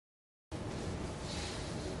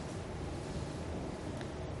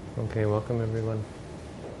Okay, welcome everyone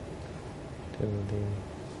to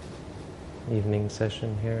the evening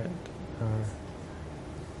session here at our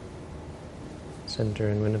center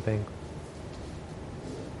in Winnipeg.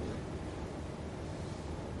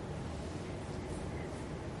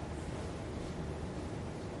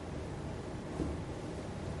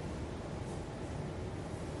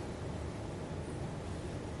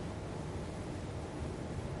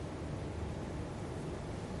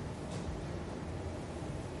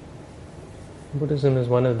 Buddhism is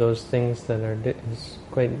one of those things that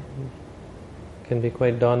can be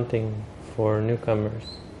quite daunting for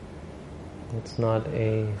newcomers. It's not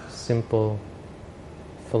a simple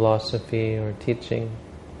philosophy or teaching,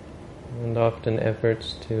 and often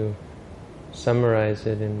efforts to summarize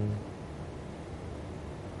it in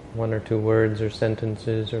one or two words or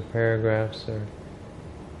sentences or paragraphs or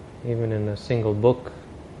even in a single book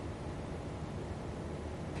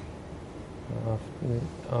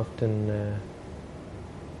often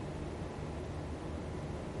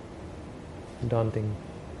daunting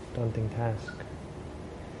task.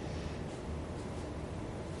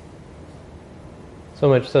 So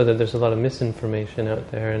much so that there's a lot of misinformation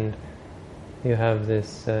out there, and you have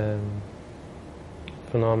this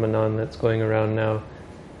phenomenon that's going around now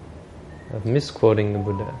of misquoting the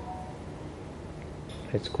Buddha.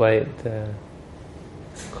 It's quite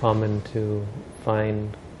common to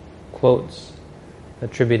find quotes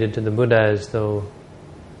attributed to the Buddha as though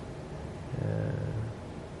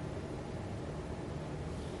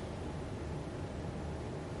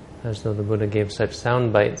the Buddha gave such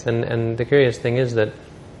sound bites. And the curious thing is that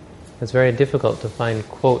it's very difficult to find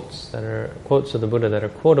quotes of the Buddha that are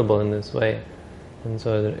quotable in this way. And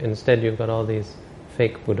so instead you've got all these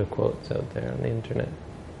fake Buddha quotes out there on the internet.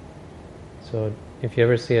 So if you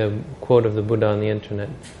ever see a quote of the Buddha on the internet,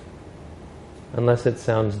 unless it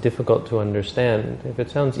sounds difficult to understand, if it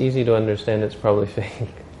sounds easy to understand, it's probably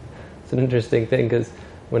fake. It's an interesting thing, because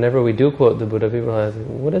whenever we do quote the Buddha, people ask,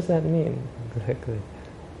 what does that mean exactly?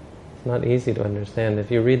 It's not easy to understand. If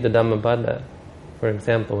you read the Dhammapada, for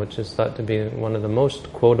example, which is thought to be one of the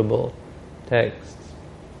most quotable texts,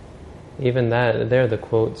 even there the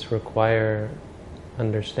quotes require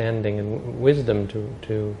understanding and wisdom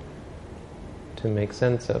to make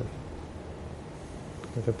sense of.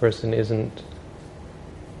 If a person isn't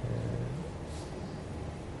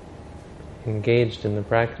engaged in the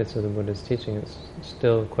practice of the Buddha's teaching, it's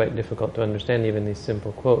still quite difficult to understand even these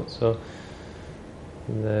simple quotes. So,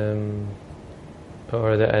 at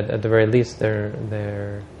the very least,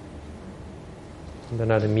 they're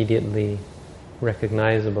not immediately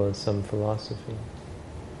recognizable as some philosophy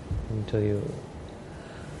until you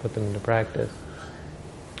put them into practice.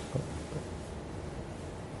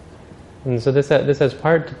 And so this has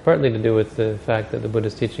partly to do with the fact that the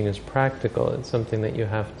Buddha's teaching is practical. It's something that you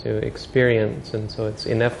have to experience, and so it's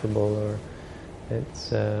ineffable, or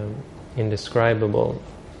it's indescribable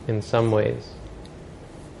in some ways.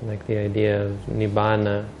 Like the idea of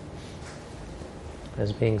Nibbana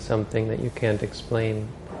as being something that you can't explain,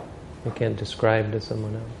 you can't describe to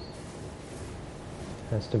someone else.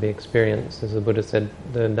 It has to be experienced. As the Buddha said,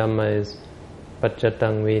 the Dhamma is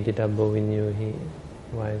paccatang vedittabbo vinyuhi.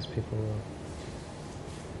 Wise people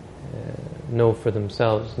will know for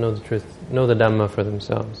themselves, know the truth, know the Dhamma for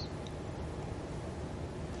themselves.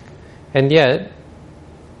 And yet,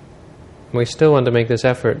 we still want to make this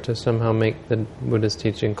effort to somehow make the Buddha's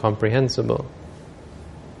teaching comprehensible.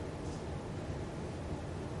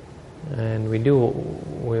 And we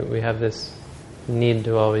have this need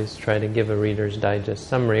to always try to give a Reader's Digest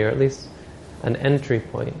summary, or at least an entry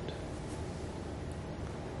point.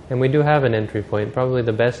 And we do have an entry point, probably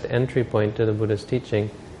the best entry point to the Buddha's teaching.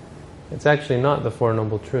 It's actually not the Four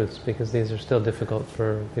Noble Truths, because these are still difficult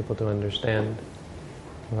for people to understand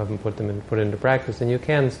who haven't put into practice. And you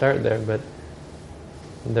can start there, but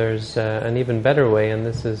there's an even better way, and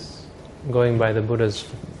this is going by the Buddha's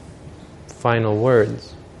final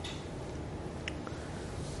words.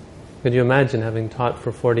 Could you imagine having taught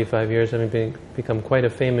for 45 years, having become quite a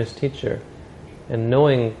famous teacher, and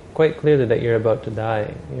knowing quite clearly that you're about to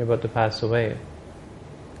die, you're about to pass away?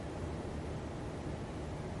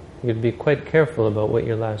 You'd be quite careful about what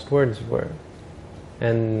your last words were.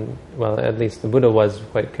 And, well, at least the Buddha was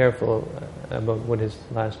quite careful about what his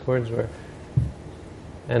last words were,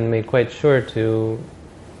 and made quite sure to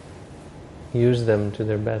use them to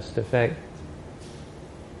their best effect,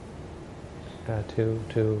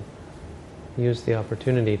 to use the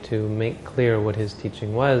opportunity to make clear what his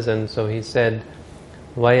teaching was. And so he said,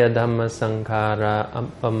 Vaya Dhamma Sankhara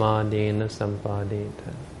Appamadena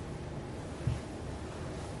Sampadeta.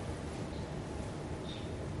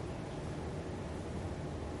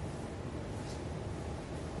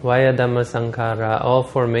 Vaya Dhamma Sankhara, all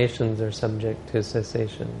formations are subject to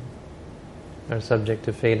cessation, are subject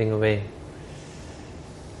to fading away.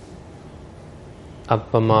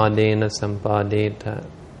 Appamadena sampadeta.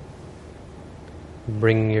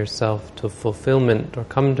 Bring yourself to fulfillment, or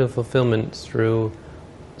come to fulfillment through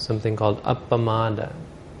something called appamada.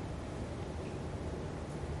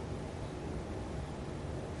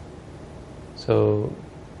 So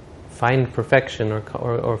find perfection,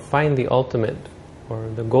 or find the ultimate, or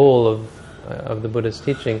the goal of the Buddha's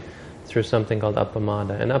teaching through something called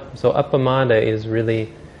appamada. And so appamada is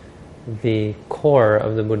really the core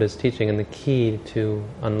of the Buddha's teaching and the key to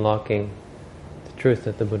unlocking the truth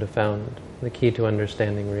that the Buddha found, the key to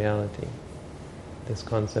understanding reality, this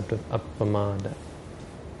concept of appamada.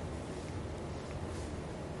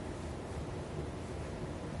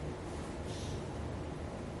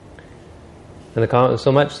 And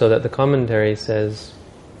so much so that the commentary says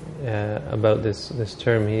about this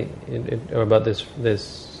term, or about the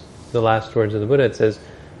last words of the Buddha, it says,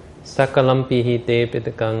 Sakalampi te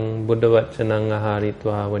pitakang buddhavachanang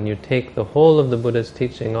aharitva. When you take the whole of the Buddha's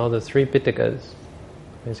teaching, all the three pitakas,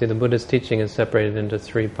 you see the Buddha's teaching is separated into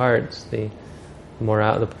three parts: the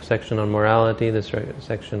section on morality, the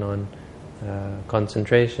section on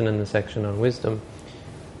concentration, and the section on wisdom.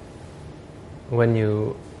 When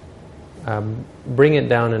you bring it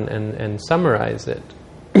down and summarize it,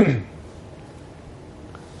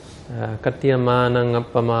 Katyamanang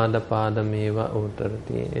appamada padameva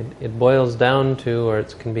uttarati. It boils down to, or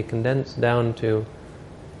it can be condensed down to,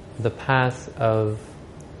 the path of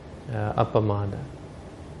appamada,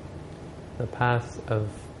 the path of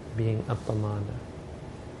being appamada.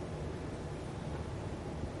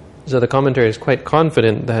 So the commentary is quite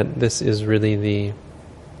confident that this is really the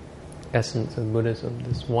essence of Buddhism,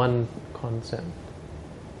 this one concept.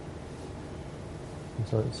 And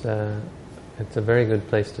so it's a very good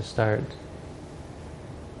place to start.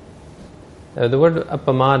 The word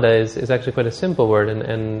appamada is actually quite a simple word,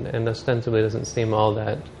 and ostensibly doesn't seem all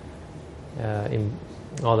that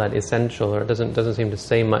essential, or it doesn't seem to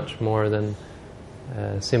say much more than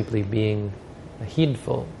simply being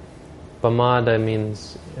heedful. Pamada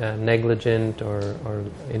means negligent or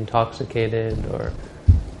intoxicated, or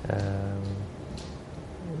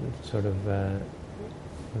sort of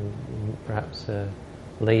perhaps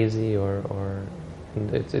lazy, or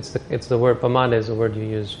it's the word pamada is the word you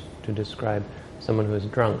use to describe someone who is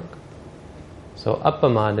drunk. So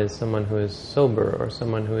appamada is someone who is sober, or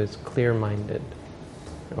someone who is clear-minded,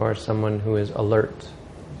 or someone who is alert.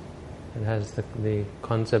 It has the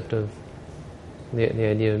concept of the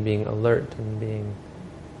idea of being alert and being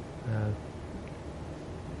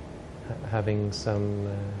having some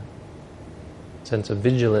sense of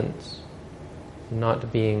vigilance,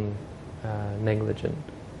 not being negligent.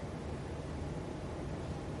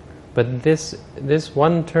 But this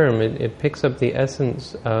one term, it picks up the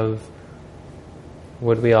essence of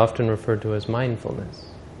what we often refer to as mindfulness.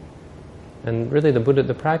 And really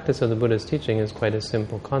the practice of the Buddha's teaching is quite a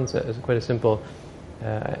simple concept, is quite a simple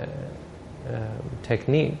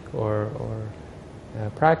technique or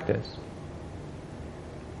practice.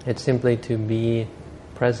 It's simply to be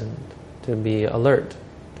present, to be alert,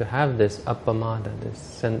 to have this appamada, this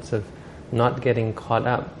sense of not getting caught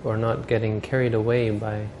up or not getting carried away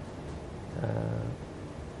by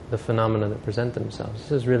the phenomena that present themselves.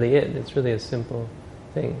 This is really it. It's really a simple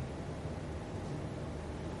thing.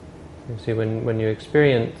 You see, when you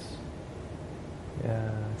experience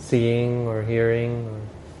seeing or hearing, or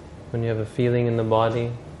when you have a feeling in the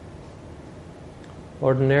body,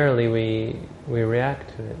 ordinarily we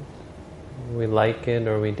react to it. We like it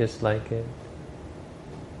or we dislike it.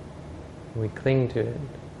 We cling to it.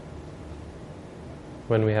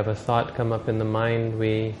 When we have a thought come up in the mind,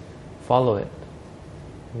 we follow it.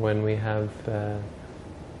 When we have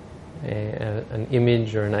an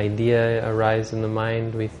image or an idea arise in the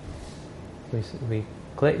mind, we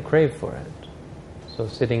crave for it. So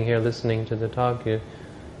sitting here listening to the talk, you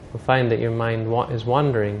will find that your mind is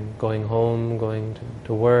wandering, going home, going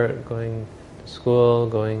to work, going to school,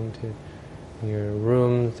 going to your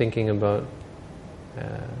room, thinking about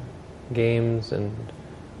games and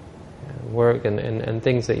work and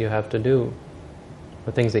things that you have to do,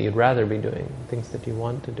 or things that you'd rather be doing, things that you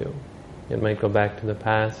want to do. It might go back to the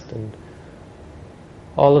past, and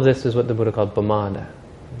all of this is what the Buddha called pamada.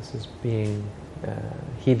 This is being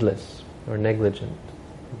heedless or negligent,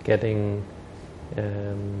 getting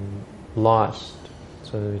lost.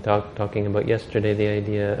 So we talking about yesterday the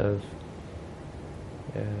idea of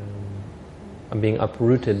being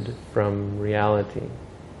uprooted from reality.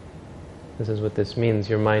 This is what this means.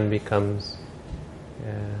 Your mind becomes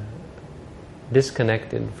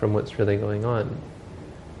disconnected from what's really going on.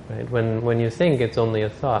 Right? When you think, it's only a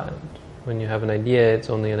thought. When you have an idea, it's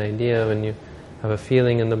only an idea. When you have a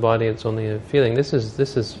feeling in the body, it's only a feeling. This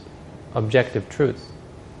is objective truth.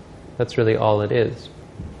 That's really all it is.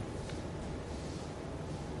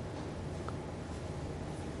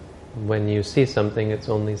 When you see something, it's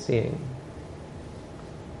only seeing.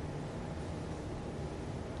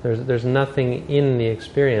 There's nothing in the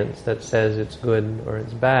experience that says it's good or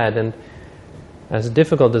it's bad. And as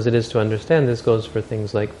difficult as it is to understand, this goes for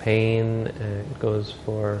things like pain, it goes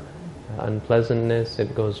for unpleasantness,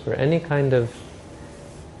 it goes for any kind of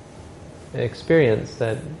experience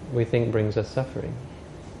that we think brings us suffering.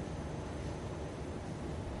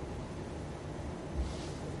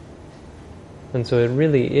 And so it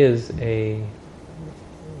really is a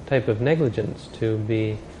type of negligence to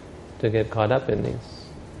get caught up in these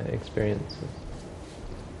experiences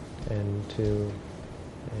and to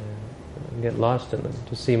get lost in them,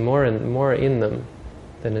 to see more in them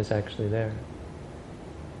than is actually there.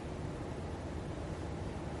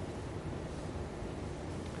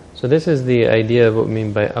 So this is the idea of what we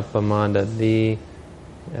mean by appamada.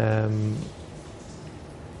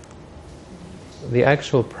 The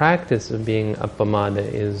actual practice of being appamada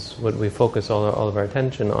is what we focus all of our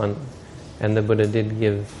attention on, and the Buddha did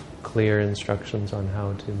give clear instructions on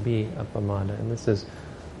how to be appamada, and this is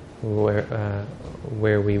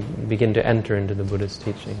where we begin to enter into the Buddha's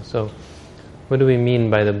teaching. So, what do we mean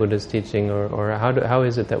by the Buddha's teaching, or how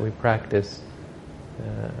is it that we practice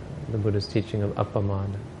the Buddha's teaching of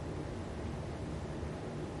appamada?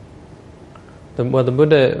 The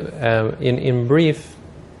Buddha, in brief,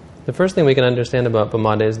 the first thing we can understand about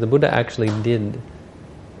appamada is the Buddha actually did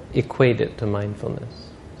equate it to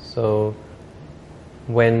mindfulness. So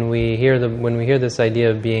when we hear this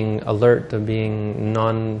idea of being alert, of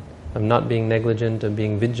not being negligent, of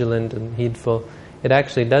being vigilant and heedful, it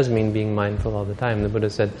actually does mean being mindful all the time. The Buddha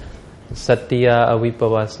said, "Satya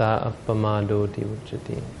avipavasa appamadoti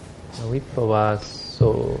uchati."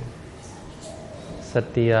 Avipavaso.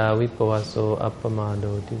 Satya avipavaso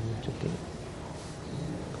appamadoti uchati.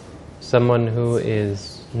 Someone who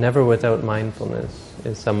is never without mindfulness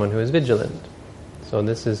is someone who is vigilant. So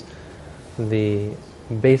this is the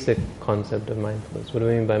basic concept of mindfulness. What do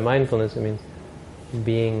we mean by mindfulness? It means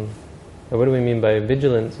or what do we mean by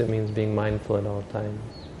vigilance? It means being mindful at all times.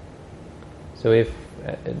 So if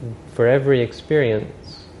for every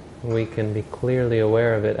experience we can be clearly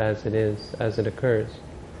aware of it as it is, as it occurs,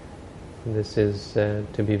 this is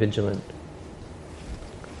to be vigilant.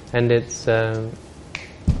 And it's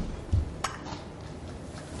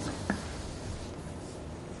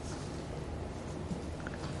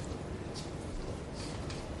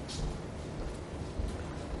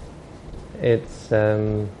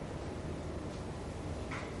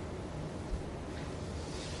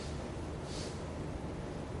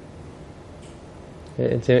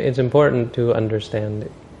it's important to understand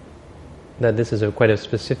that this is quite a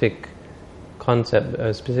specific concept,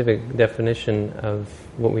 a specific definition of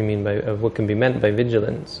what we mean of what can be meant by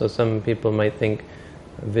vigilance. So some people might think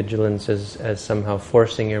vigilance as somehow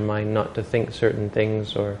forcing your mind not to think certain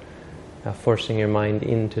things, or forcing your mind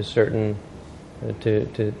into certain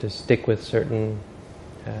to stick with certain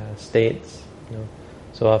states. You know?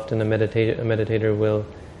 So often a meditator will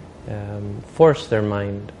force their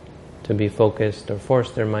mind to be focused, or force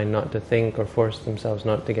their mind not to think, or force themselves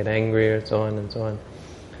not to get angry, or so on and so on.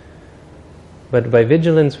 But by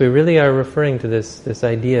vigilance, we really are referring to this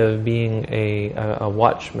idea of being a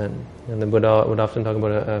watchman. And the Buddha would often talk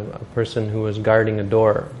about a person who was guarding a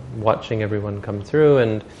door, watching everyone come through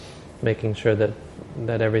and making sure that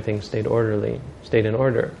everything stayed in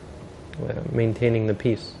order, maintaining the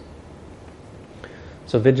peace.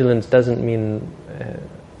 So vigilance doesn't mean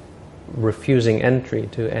refusing entry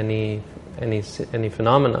to any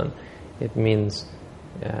phenomenon. It means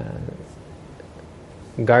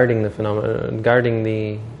guarding the phenomenon, guarding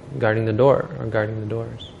the door, or guarding the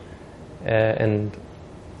doors, and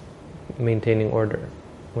maintaining order.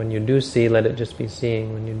 When you do see, let it just be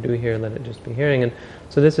seeing. When you do hear, let it just be hearing. And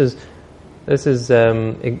so this is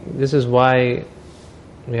why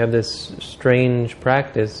we have this strange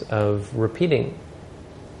practice of repeating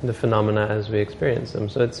the phenomena as we experience them.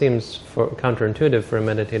 So it seems counterintuitive for a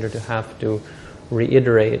meditator to have to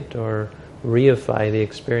reiterate or reify the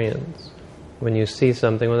experience. When you see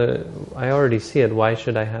something, well, I already see it, why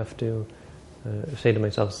should I have to say to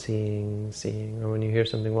myself, seeing? Or when you hear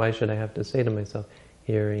something, why should I have to say to myself,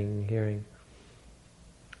 hearing?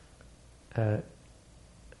 And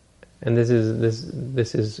this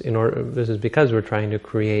is because we're trying to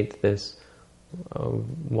create this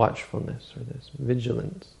watchfulness, or this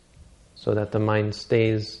vigilance. so that the mind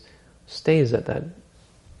stays at that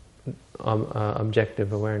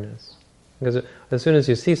objective awareness. Because as soon as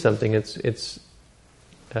you see something, it's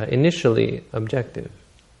initially objective.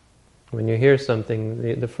 When you hear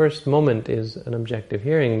something, the first moment is an objective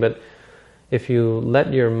hearing, but if you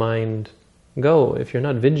let your mind go, if you're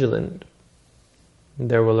not vigilant,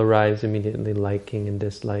 there will arise immediately liking and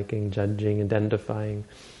disliking, judging, identifying,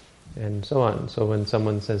 and so on. So when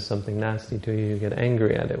someone says something nasty to you, you get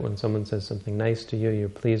angry at it. When someone says something nice to you, you're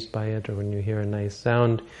pleased by it. Or when you hear a nice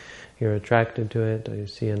sound, you're attracted to it. Or you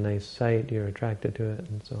see a nice sight, you're attracted to it,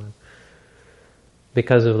 and so on.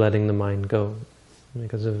 Because of letting the mind go.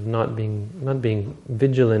 Because of not being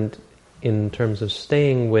vigilant in terms of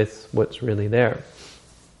staying with what's really there.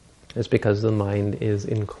 It's because the mind is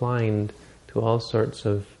inclined to all sorts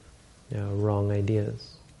of wrong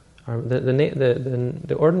ideas.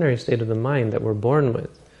 The ordinary state of the mind that we're born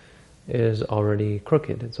with is already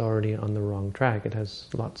crooked. It's already on the wrong track. It has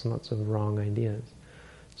lots and lots of wrong ideas.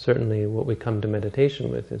 Certainly what we come to meditation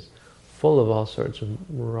with is full of all sorts of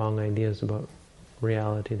wrong ideas about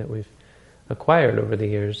reality that we've acquired over the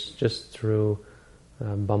years just through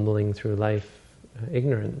bumbling through life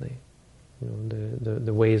ignorantly.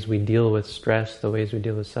 The ways we deal with stress, the ways we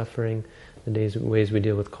deal with suffering, the ways we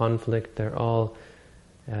deal with conflict, they're all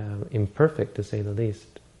imperfect, to say the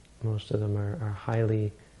least. Most of them are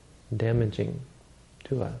highly damaging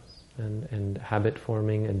to us and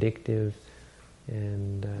habit-forming, addictive,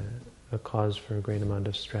 and a cause for a great amount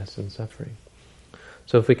of stress and suffering.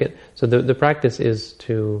 So the practice is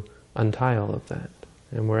to untie all of that,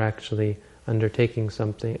 and we're actually undertaking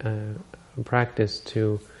a practice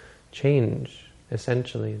to change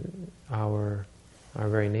essentially our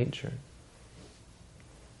very nature.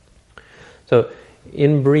 So,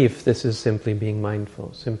 in brief, this is simply being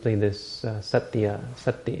mindful, simply this sati,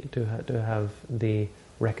 to have the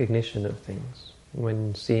recognition of things.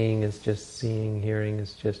 When seeing is just seeing, hearing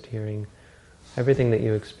is just hearing, everything that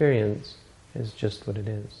you experience is just what it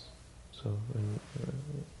is. So,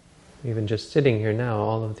 even just sitting here now,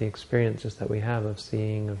 all of the experiences that we have of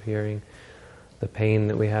seeing, of hearing, the pain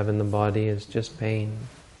that we have in the body is just pain.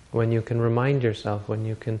 When you can remind yourself, when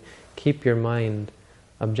you can keep your mind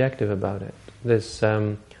objective about it. There's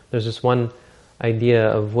this one idea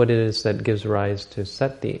of what it is that gives rise to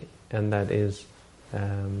sati, and that is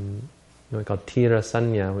we call tira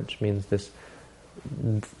sanya, which means this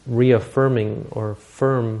reaffirming or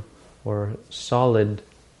firm or solid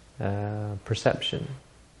perception.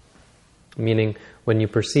 Meaning, when you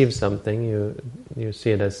perceive something, you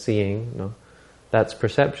see it as seeing. That's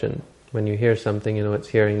perception. When you hear something, it's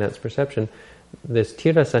hearing. That's perception. This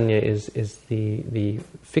tira sanya is the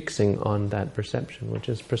fixing on that perception, which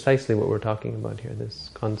is precisely what we're talking about here. This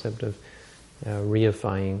concept of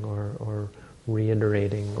reifying or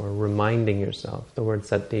reiterating or reminding yourself. The word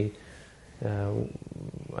sati, a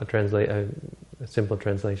simple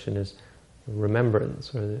translation is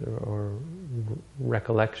remembrance or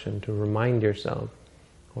recollection, to remind yourself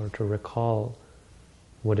or to recall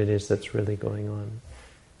what it is that's really going on.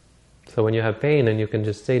 So when you have pain and you can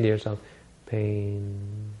just say to yourself,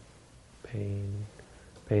 pain, pain,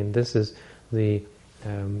 pain, this is the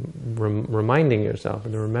reminding yourself,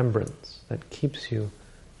 and the remembrance that keeps you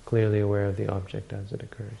clearly aware of the object as it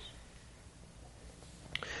occurs.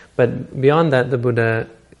 But beyond that, the Buddha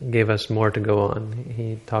gave us more to go on.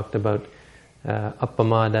 He talked about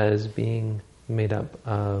appamada as being made up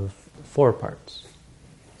of 4 parts.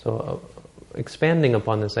 So expanding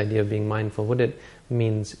upon this idea of being mindful, what it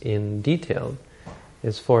means in detail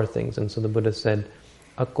is 4 things. And so the Buddha said,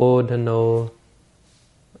 akodhano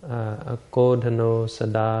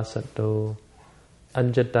sada sato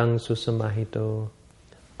ajjatang susamahito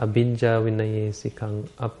abhijja vinaye sikhang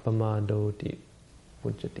appamadoti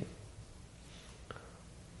ujjati.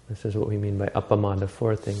 This is what we mean by appamada,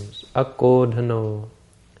 4 things. Akodhano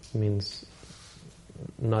means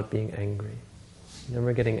not being angry.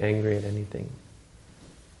 Never getting angry at anything.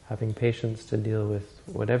 Having patience to deal with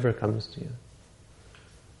whatever comes to you.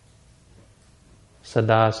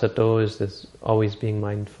 Sada sato is this always being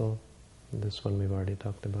mindful. This one we've already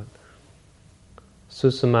talked about.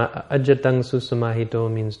 Ajjatang susamahito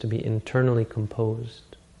means to be internally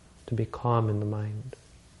composed, to be calm in the mind,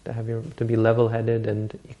 to be level-headed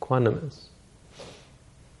and equanimous.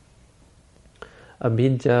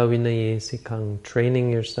 Abhijja vinaye sikhang,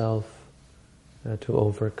 training yourself in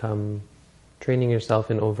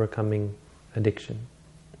overcoming addiction.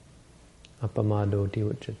 Appamado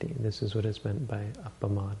divucchati. This is what is meant by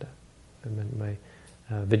appamada, meant by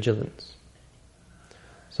vigilance.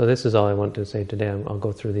 So this is all I want to say today. I'll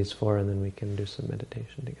go through these 4 and then we can do some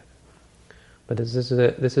meditation together. But this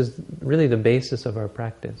is really the basis of our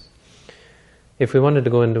practice. If we wanted to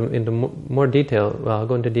go into more detail, well, I'll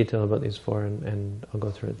go into detail about these four and I'll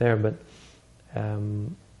go through it there, but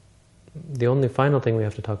the only final thing we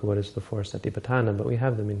have to talk about is the four satipatthana, but we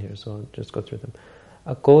have them in here, so I'll just go through them.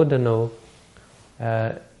 Akodano,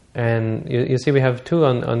 and you see we have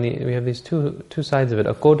we have these two sides of it.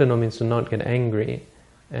 Akodano means to not get angry,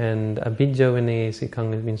 and abhijja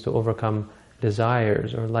vinayesikkhaṃ means to overcome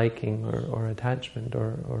desires or liking or attachment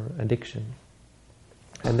or addiction.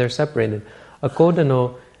 And they're separated.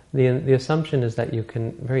 Akodano, the assumption is that you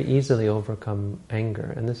can very easily overcome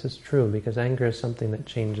anger. And this is true because anger is something that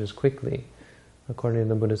changes quickly. According to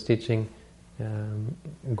the Buddha's teaching,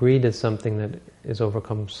 greed is something that is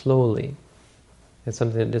overcome slowly. It's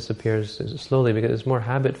something that disappears slowly because it's more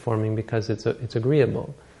habit forming, because it's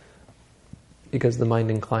agreeable, because the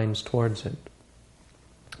mind inclines towards it.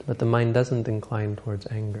 But the mind doesn't incline towards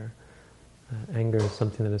anger. Anger is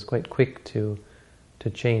something that is quite quick to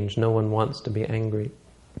change. No one wants to be angry,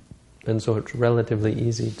 and so it's relatively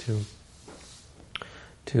easy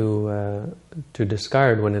to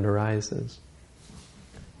discard when it arises.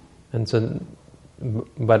 And so,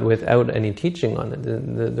 but without any teaching on it,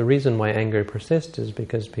 the reason why anger persists is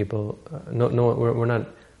because people we're not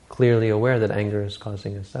clearly aware that anger is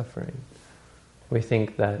causing us suffering. We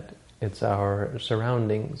think that it's our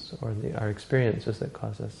surroundings or our experiences that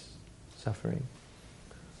cause us suffering.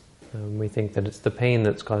 We think that it's the pain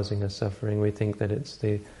that's causing us suffering. We think that it's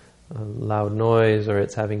the loud noise, or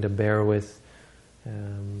it's having to bear with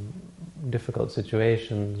difficult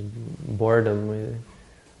situations, boredom.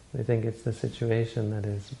 We think it's the situation that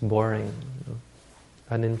is boring,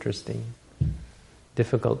 uninteresting,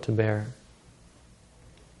 difficult to bear.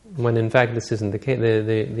 When in fact this isn't the case.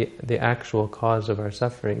 The actual cause of our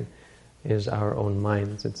suffering is our own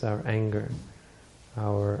minds. It's our anger.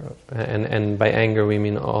 And by anger we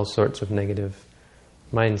mean all sorts of negative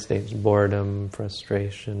mind states: boredom,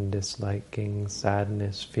 frustration, disliking,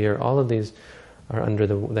 sadness, fear. All of these are under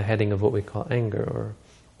the heading of what we call anger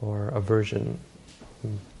or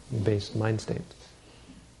aversion-based mind states.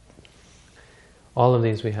 All of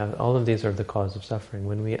these are the cause of suffering.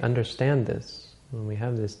 When we understand this, when we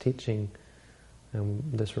have this teaching and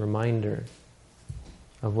this reminder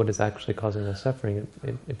of what is actually causing us suffering,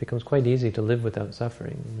 it becomes quite easy to live without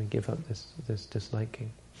suffering, and we give up this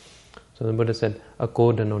disliking. So the Buddha said,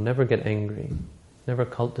 akodano, never get angry, never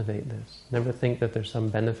cultivate this, never think that there's some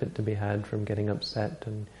benefit to be had from getting upset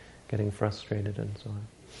and getting frustrated and so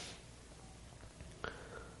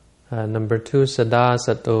on. Number 2, sada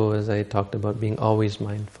sato, as I talked about, being always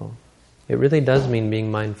mindful. It really does mean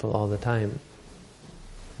being mindful all the time.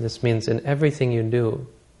 This means in everything you do,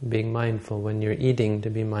 being mindful. When you're eating, to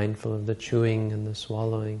be mindful of the chewing and the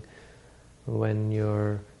swallowing. When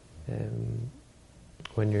you're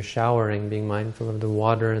showering, being mindful of the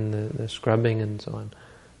water and the scrubbing and so on.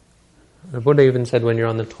 The Buddha even said when you're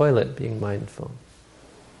on the toilet, being mindful.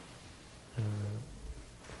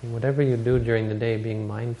 Whatever you do during the day, being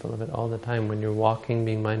mindful of it all the time. When you're walking,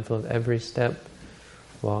 being mindful of every step.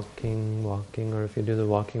 Walking, or if you do the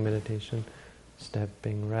walking meditation,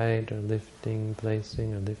 stepping right, or lifting,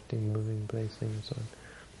 placing, or lifting, moving, placing, and so on.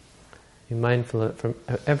 Be mindful of it from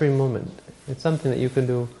every moment. It's something that you can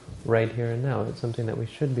do right here and now. It's something that we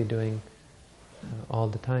should be doing all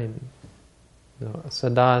the time.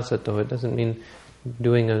 Sada sato, it doesn't mean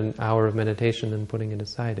doing an hour of meditation and putting it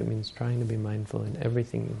aside. It means trying to be mindful in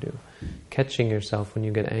everything you do. Catching yourself when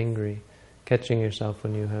you get angry. Catching yourself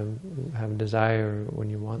when you have desire, or when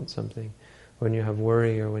you want something. When you have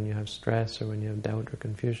worry, or when you have stress, or when you have doubt or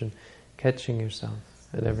confusion. Catching yourself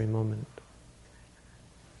at every moment.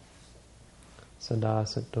 Sada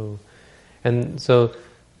sato. And so,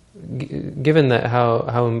 given that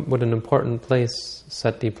what an important place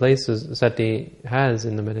sati has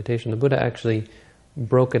in the meditation, the Buddha actually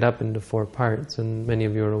broke it up into 4 parts, and many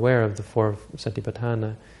of you are aware of the 4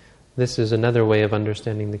 satipatthana. This is another way of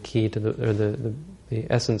understanding the key to the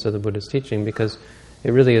essence of the Buddha's teaching, because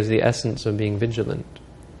it really is the essence of being vigilant.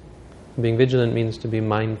 Being vigilant means to be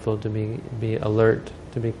mindful, to be alert,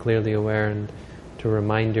 to be clearly aware, and to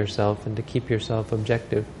remind yourself and to keep yourself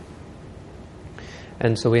objective.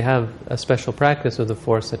 And so we have a special practice of the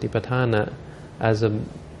 4 satipatthana as a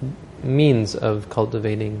means of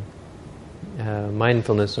cultivating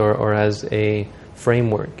mindfulness, or as a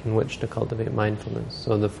framework in which to cultivate mindfulness.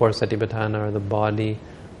 So the 4 satipatthana are the body,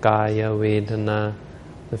 kaya, vedana,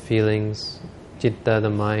 the feelings, citta,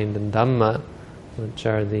 the mind, and dhamma, which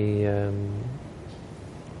are the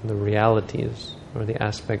realities, or the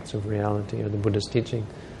aspects of reality, or the Buddha's teaching.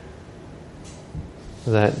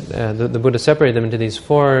 that the Buddha separated them into these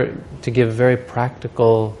four to give a very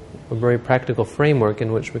practical framework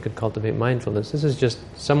in which we could cultivate mindfulness. This is just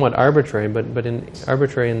somewhat arbitrary, but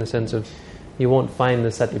arbitrary in the sense of you won't find the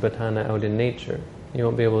Satipatthana out in nature. You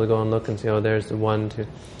won't be able to go and look and say, oh, there's the 1, 2.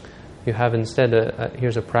 You have instead,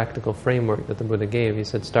 here's a practical framework that the Buddha gave. He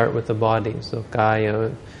said, start with the body. So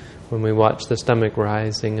kaya, when we watch the stomach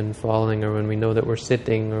rising and falling, or when we know that we're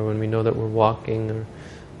sitting, or when we know that we're walking, or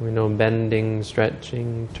we know bending,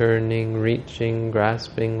 stretching, turning, reaching,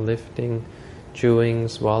 grasping, lifting, chewing,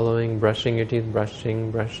 swallowing, brushing your teeth,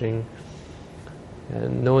 brushing.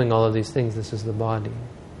 And knowing all of these things, this is the body.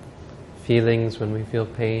 Feelings when we feel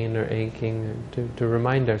pain or aching, to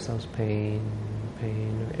remind ourselves pain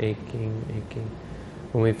or aching.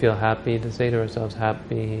 When we feel happy, to say to ourselves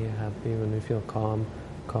happy. When we feel calm.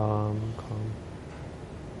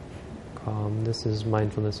 This is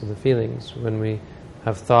mindfulness of the feelings. When we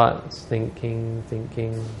have thoughts, thinking,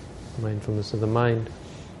 mindfulness of the mind.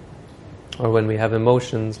 Or when we have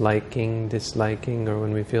emotions, liking, disliking, or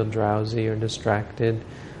when we feel drowsy or distracted,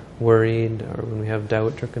 worried, or when we have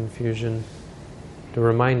doubt or confusion, to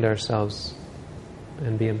remind ourselves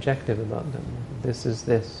and be objective about them. This is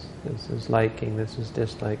liking, this is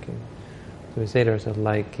disliking. So we say to ourselves,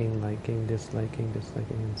 liking, disliking,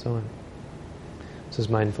 and so on. This is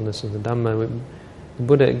mindfulness of the Dhamma. The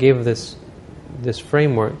Buddha gave this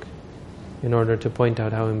framework in order to point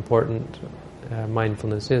out how important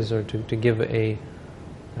mindfulness is, or to give a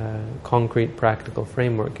concrete, practical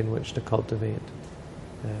framework in which to cultivate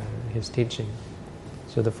his teaching.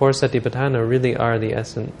 So the 4 Satipatthana really are the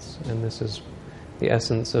essence, and this is the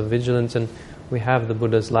essence of vigilance. And we have the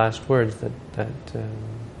Buddha's last words that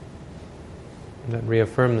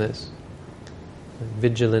reaffirm this.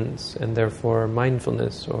 Vigilance and therefore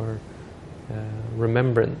mindfulness or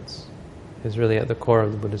remembrance is really at the core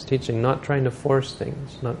of the Buddha's teaching. Not trying to force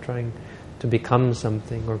things, not trying to become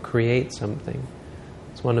something or create something.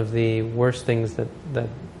 It's one of the worst things that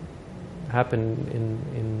happen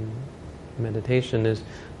in meditation is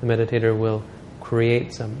the meditator will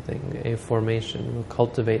create something, a formation, will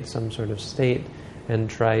cultivate some sort of state and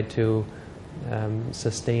try to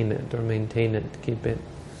sustain it or maintain it, keep it,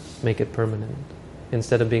 make it permanent.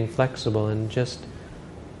 Instead of being flexible and just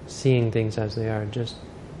seeing things as they are, just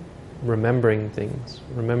remembering things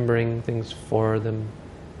for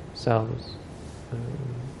themselves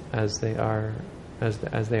as they are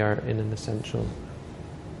in an essential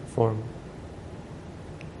form.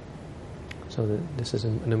 So this is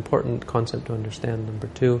an important concept to understand. Number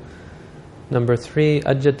 2. Number 3,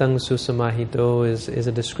 ajjatang susamahito is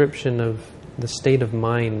a description of the state of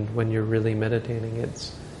mind when you're really meditating.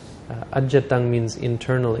 It's ajjatang means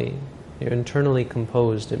internally. You're internally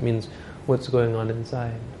composed. It means what's going on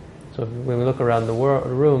inside. So when we look around the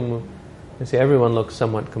room, we see everyone looks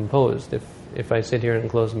somewhat composed. If I sit here and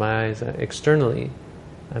close my eyes, externally,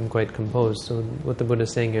 I'm quite composed. So what the Buddha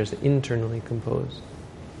is saying here is internally composed.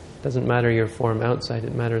 It doesn't matter your form outside,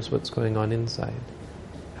 it matters what's going on inside.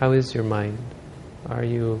 How is your mind? Are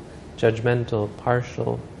you judgmental,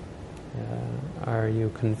 partial? Are you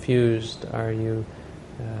confused? Are you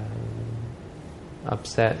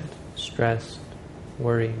upset, stressed,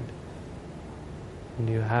 worried?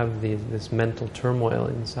 Do you have this mental turmoil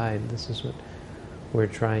inside? This is what we're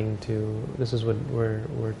trying to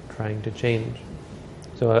change.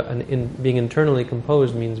 So being internally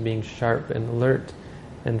composed means being sharp and alert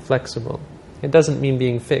and flexible. It doesn't mean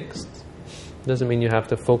being fixed. It doesn't mean you have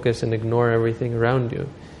to focus and ignore everything around you.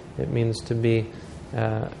 It means to be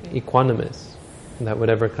equanimous, that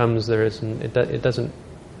whatever comes it doesn't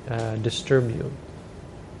disturb you.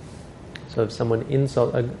 So if someone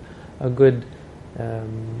insults a good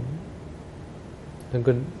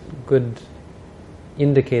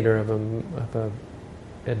indicator of a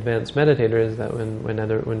advanced meditator is that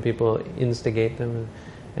when people instigate them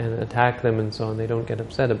and attack them and so on, they don't get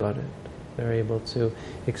upset about it. They're able to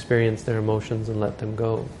experience their emotions and let them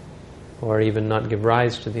go, or even not give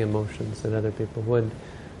rise to the emotions that other people would,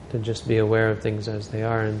 to just be aware of things as they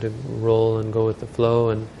are and to roll and go with the flow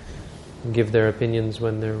and give their opinions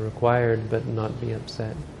when they're required, but not be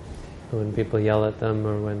upset when people yell at them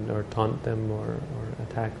or taunt them or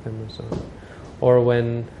attack them or so on. Or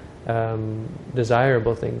when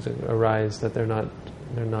desirable things arise, that they're not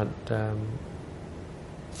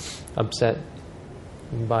upset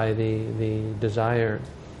by the desire,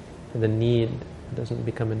 the need. It doesn't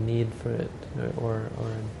become a need for it, or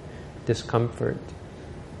a discomfort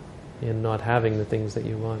in not having the things that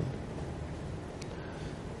you want.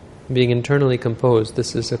 Being internally composed,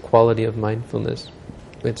 this is a quality of mindfulness.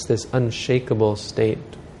 It's this unshakable state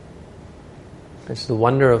It's the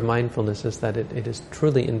wonder of mindfulness is that it is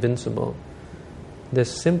truly invincible.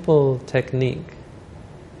 This simple technique,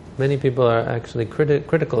 many people are actually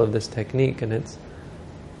critical of this technique, and it's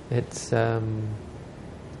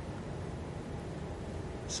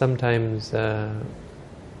sometimes kind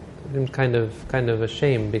of a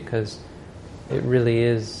shame, because it really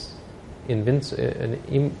is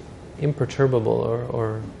imperturbable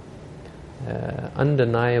or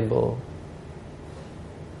undeniable.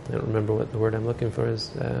 I don't remember what the word I'm looking for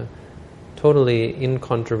is. Totally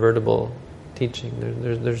incontrovertible teaching.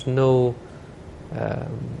 There's no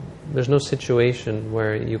situation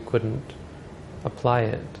where you couldn't apply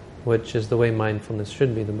it, which is the way mindfulness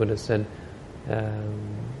should be. The Buddha said,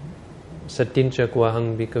 "Satincha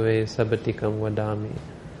kwahang bhikkhave sabbatikam vadami."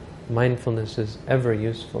 Mindfulness is ever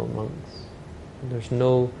useful, monks. There's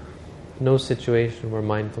no situation where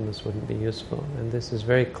mindfulness wouldn't be useful, and this is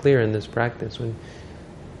very clear in this practice. When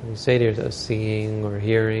you say to yourself, seeing or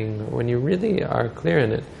hearing, when you really are clear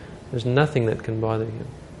in it, there's nothing that can bother you.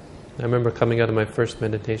 I remember coming out of my first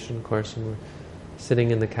meditation course, and we're sitting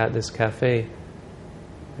in this cafe,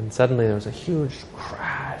 and suddenly there was a huge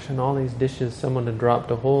crash, and all these dishes, someone had dropped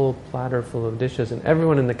a whole platter full of dishes, and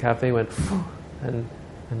everyone in the cafe went, and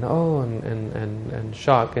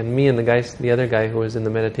shock. And me and the other guy who was in the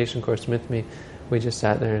meditation course with me, we just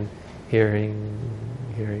sat there and hearing,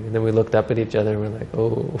 and then we looked up at each other and we're like,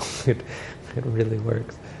 oh, it really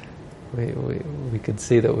works. We could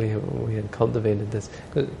see that we had cultivated this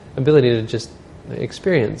ability to just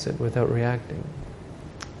experience it without reacting.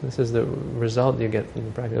 This is the result you get from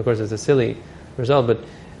the practice. Of course, it's a silly result, but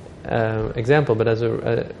example. But as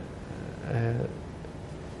a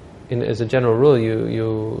general rule,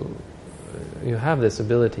 you have this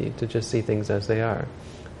ability to just see things as they are.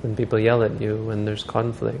 When people yell at you, when there's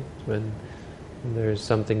conflict, when there's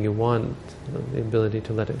something you want, the ability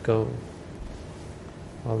to let it go.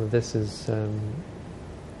 All of this is it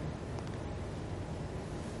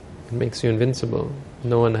makes you invincible.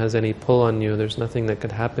 No one has any pull on you. There's nothing that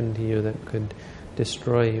could happen to you that could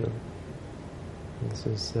destroy you. This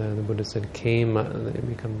is the Buddha said, "Kema." They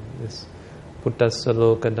become this Puttassa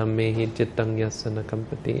loka dhammehi cittang yasana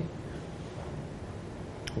kampati.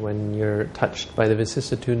 When you're touched by the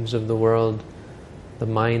vicissitudes of the world, the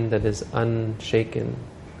mind that is unshaken,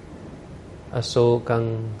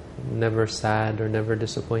 asokang, never sad or never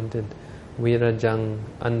disappointed, virajang,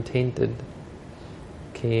 untainted,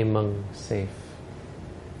 kemang, safe.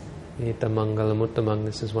 Itamangalam uttamang,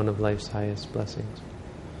 this is one of life's highest blessings.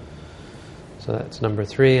 So that's number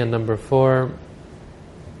 3. And number 4,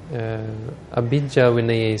 abhijja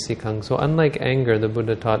vinaye sikang. So unlike anger, the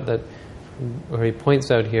Buddha taught that, or he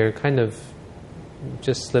points out here, kind of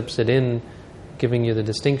just slips it in, giving you the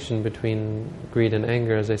distinction between greed and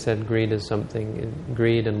anger. As I said, greed is something,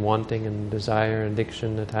 greed and wanting and desire,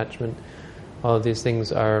 addiction, attachment, all of these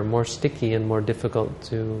things are more sticky and more difficult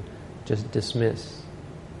to just dismiss.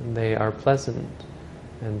 They are pleasant,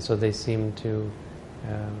 and so they seem to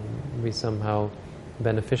be somehow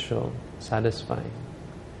beneficial, satisfying,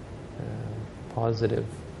 positive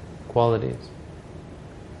qualities,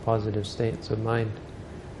 positive states of mind.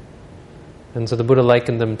 And so the Buddha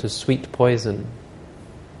likened them to sweet poison.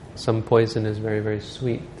 Some poison is very, very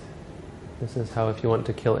sweet. This is how, if you want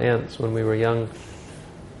to kill ants, when we were young,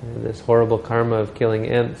 this horrible karma of killing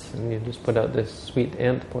ants, and you just put out this sweet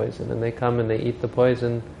ant poison, and they come and they eat the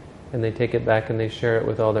poison, and they take it back and they share it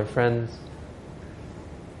with all their friends,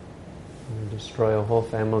 and they destroy a whole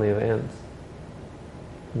family of ants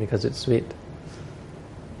because it's sweet.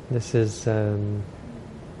 This is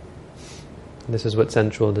what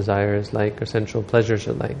sensual desire is like, or sensual pleasures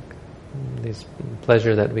are like. This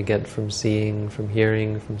pleasure that we get from seeing, from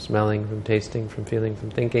hearing, from smelling, from tasting, from feeling, from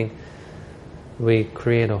thinking. We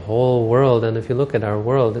create a whole world, and if you look at our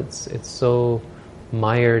world, it's so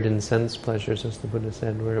mired in sense pleasures, as the Buddha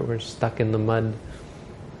said. We're stuck in the mud,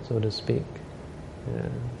 so to speak.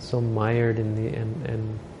 So mired in the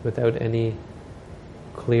and without any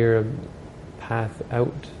clear path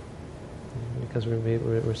out, because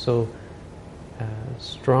we're so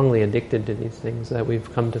strongly addicted to these things that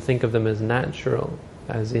we've come to think of them as natural,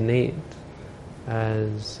 as innate,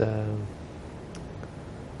 as a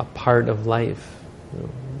part of life,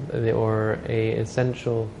 or a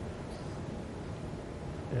essential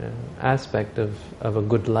aspect of a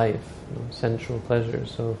good life, sensual pleasure.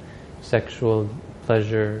 So sexual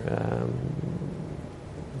pleasure,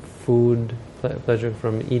 food, pleasure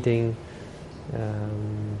from eating,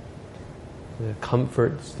 the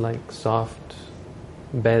comforts like soft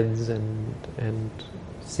beds and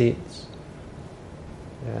seats,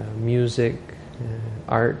 music,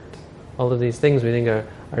 art, all of these things we think are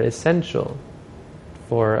essential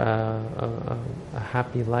for a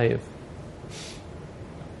happy life.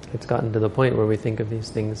 It's gotten to the point where we think of these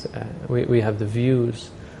things, we have the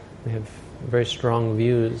views, we have very strong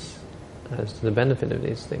views as to the benefit of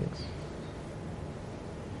these things.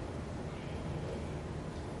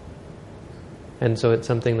 And so it's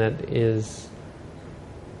something that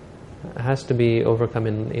has to be overcome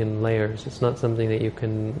in layers. It's not something that you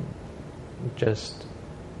can just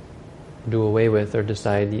do away with or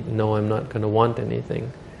decide, no, I'm not going to want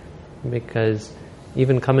anything. Because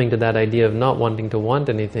even coming to that idea of not wanting to want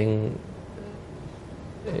anything,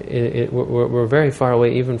 we're very far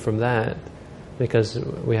away even from that, because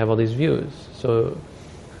we have all these views. So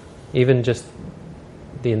even just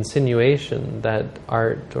the insinuation that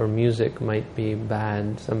art or music might be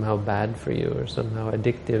bad, somehow bad for you, or somehow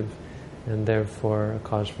addictive, and therefore a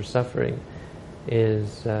cause for suffering,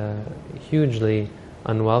 is hugely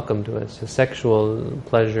unwelcome to us. Sexual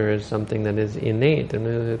pleasure is something that is innate,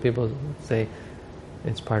 and people say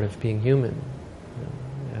it's part of being human.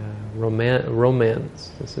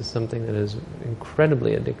 Romance, this is something that is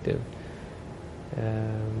incredibly addictive,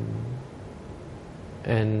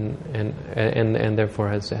 and therefore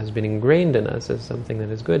has been ingrained in us as something that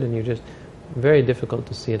is good, and you're just very difficult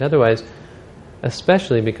to see it otherwise,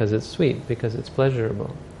 especially because it's sweet, because it's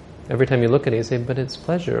pleasurable. Every time you look at it, you say, but it's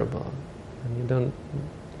pleasurable. And you don't...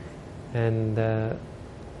 And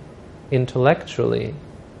intellectually,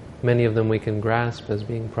 many of them we can grasp as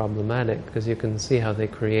being problematic, because you can see how they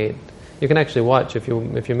create... You can actually watch, if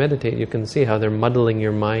you meditate, you can see how they're muddling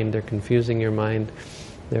your mind, they're confusing your mind,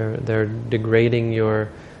 they're degrading your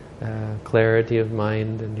clarity of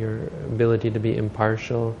mind and your ability to be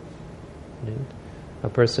impartial. Right? A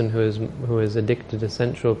person who is addicted to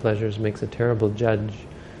sensual pleasures makes a terrible judge,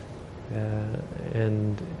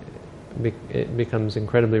 and it becomes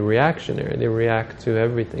incredibly reactionary. They react to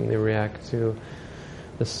everything. They react to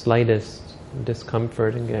the slightest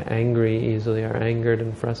discomfort and get angry easily, are angered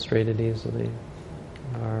and frustrated easily,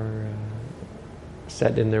 are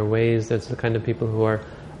set in their ways. That's the kind of people who are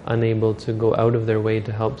unable to go out of their way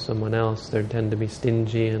to help someone else. They tend to be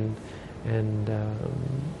stingy and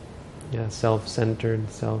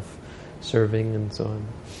self-centered, self-serving, and so on.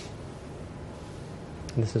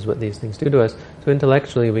 This is what these things do to us. So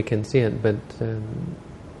intellectually we can see it, but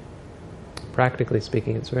practically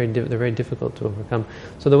speaking, they're very difficult to overcome.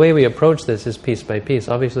 So the way we approach this is piece by piece.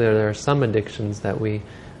 Obviously, there are some addictions that we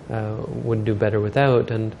would do better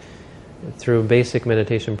without, and through basic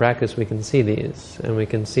meditation practice, we can see these, and we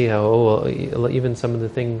can see how even some of the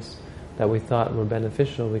things that we thought were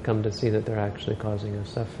beneficial, we come to see that they're actually causing us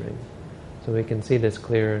suffering. So we can see this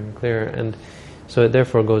clearer and clearer, and so it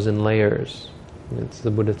therefore goes in layers.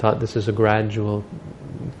 The Buddha taught this is a gradual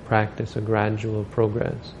practice, a gradual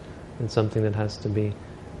progress, and something that has to be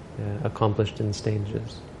accomplished in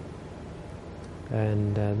stages.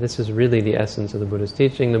 And this is really the essence of the Buddha's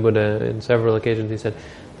teaching. The Buddha, in several occasions, he said,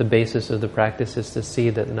 the basis of the practice is to see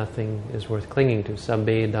that nothing is worth clinging to.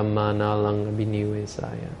 Sabbe dhamma nalang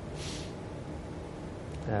abhinivesaya.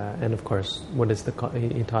 And of course,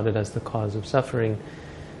 he taught it as the cause of suffering.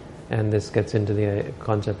 And this gets into the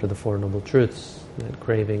concept of the Four Noble Truths, that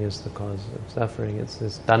craving is the cause of suffering. It's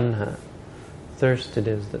this tanha, thirst it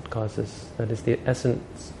is that is the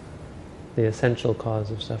essence, the essential cause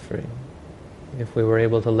of suffering. If we were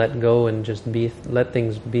able to let go and just let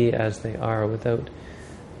things be as they are without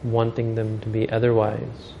wanting them to be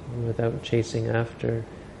otherwise, without chasing after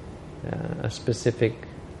a specific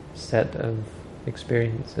set of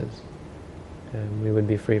experiences, we would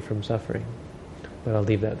be free from suffering. But I'll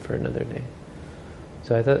leave that for another day.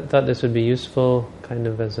 So I thought this would be useful kind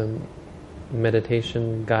of as a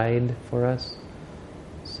meditation guide for us,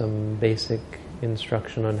 some basic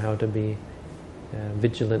instruction on how to be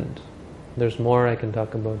vigilant. There's more I can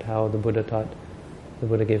talk about how the Buddha taught. The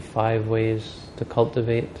Buddha gave 5 ways to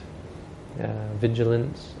cultivate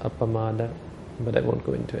vigilance, appamada, but I won't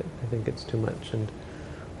go into it. I think it's too much, and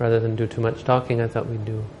rather than do too much talking, I thought we'd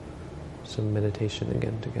do some meditation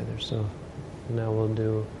again together. So now we'll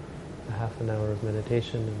do a half an hour of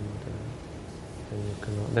meditation,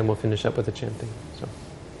 and then we'll finish up with the chanting. So,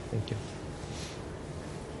 thank you.